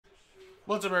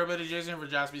What's up, everybody? Jason here for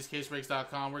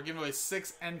JaspysCaseBreaks.com. We're giving away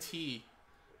 6 NT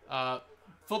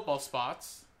football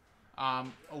spots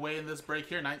away in this break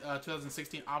here.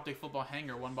 2016 Optic football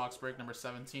hanger, 1-box break number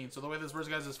 17. So the way this works,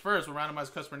 guys, is first we'll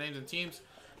randomize customer names and teams,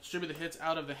 distribute the hits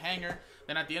out of the hanger.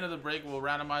 Then at the end of the break, we'll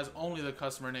randomize only the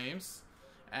customer names.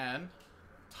 And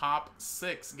top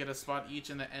 6 get a spot each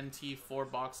in the NT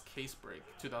 4-box case break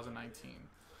 2019.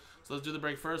 So let's do the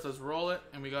break first. Let's roll it.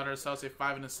 And we got ourselves a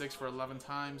 5 and a 6 for 11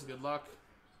 times. Good luck.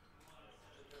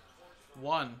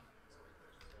 1,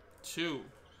 2,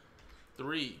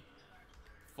 3,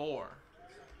 4,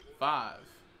 5,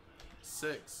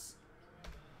 6.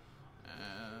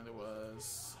 And it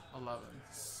was 11.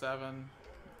 7,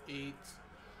 8,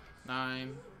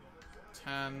 9,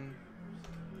 10,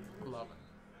 11.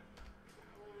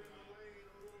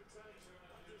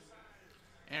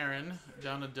 Aaron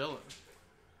down to Dylan.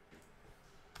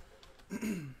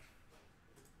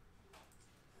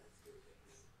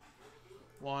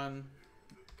 1,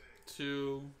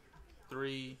 2,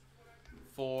 3,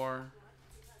 4,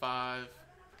 5,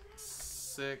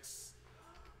 6,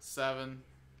 7,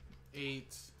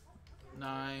 8,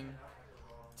 9,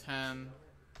 10,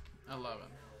 11.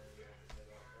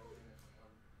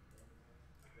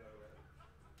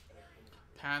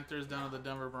 Panthers down to the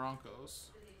Denver Broncos.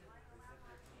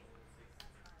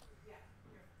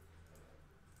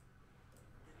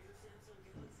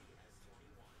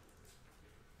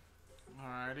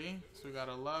 Alrighty, so we got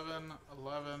 11,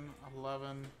 11,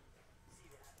 11.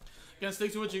 Again,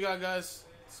 stick to what you got, guys.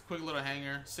 It's a quick little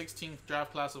hanger. 16th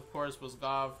draft class, of course, was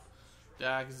Goff,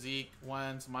 Dak, Zeke,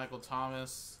 Wentz, Michael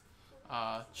Thomas,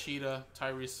 Cheetah,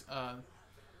 Tyreek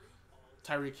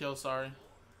Hill, sorry.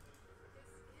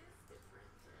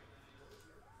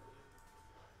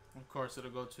 Of course, it'll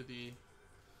go to the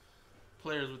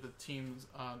players with the team's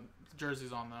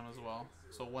jerseys on them as well.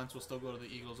 So Wentz will still go to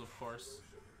the Eagles, of course.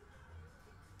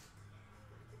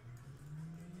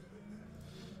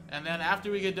 And then after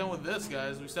we get done with this,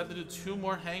 guys, we still have to do 2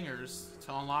 more hangers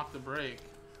to unlock the break.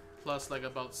 Plus, like,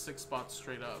 about 6 spots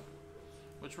straight up.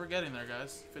 Which we're getting there,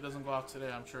 guys. If it doesn't go off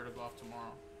today, I'm sure it'll go off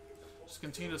tomorrow. Just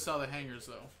continue to sell the hangers,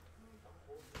 though.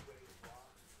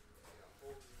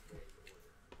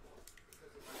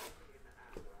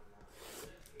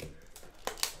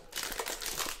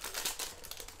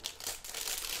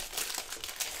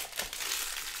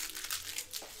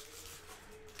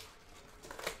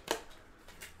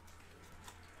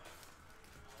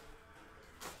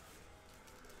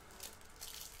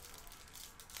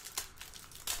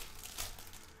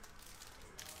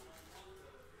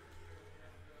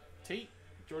 Tate,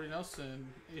 Jordy Nelson,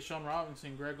 Ashawn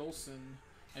Robinson, Greg Olsen,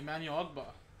 Emmanuel Ogba,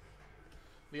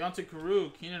 Leonte Carew,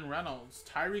 Keenan Reynolds,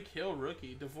 Tyreek Hill,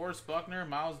 rookie, DeForest Buckner,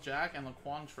 Miles Jack, and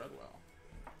Laquan Treadwell.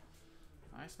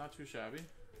 Nice, not too shabby.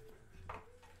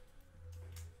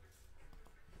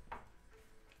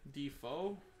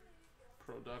 Defoe,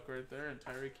 Pro Duck right there, and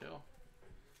Tyreek Hill.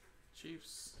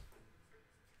 Chiefs.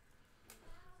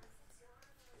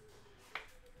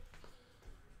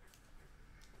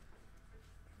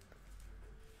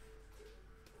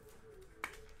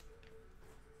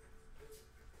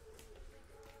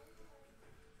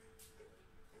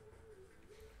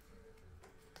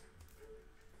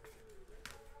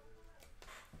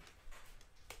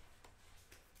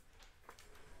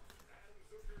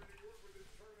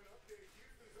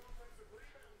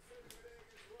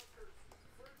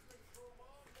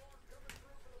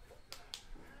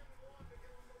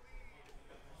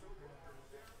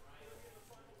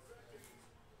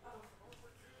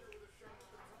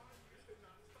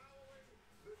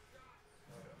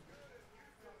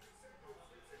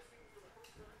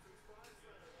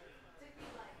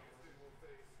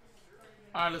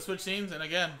 Alright, let's switch teams, and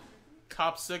again,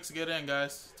 top 6 get in,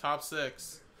 guys. Top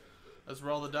 6. Let's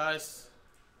roll the dice.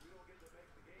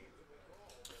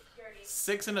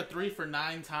 6 and a 3 for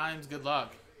 9 times. Good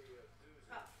luck.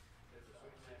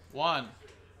 1,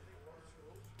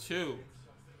 2,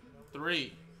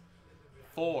 3,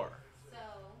 4,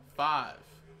 5,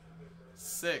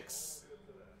 6,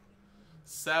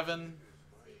 7,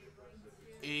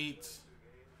 8,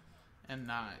 and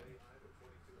 9.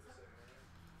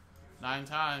 9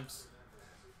 times.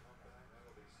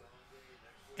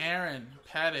 Aaron,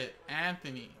 Pettit,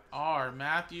 Anthony, R,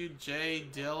 Matthew, J,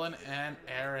 Dylan, and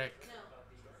Eric.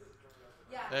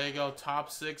 There you go. Top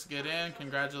 6 get in.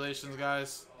 Congratulations,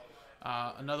 guys.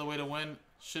 Another way to win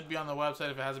should be on the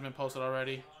website if it hasn't been posted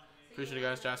already. Appreciate it,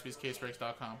 guys.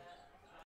 JaspysCaseBreaks.com.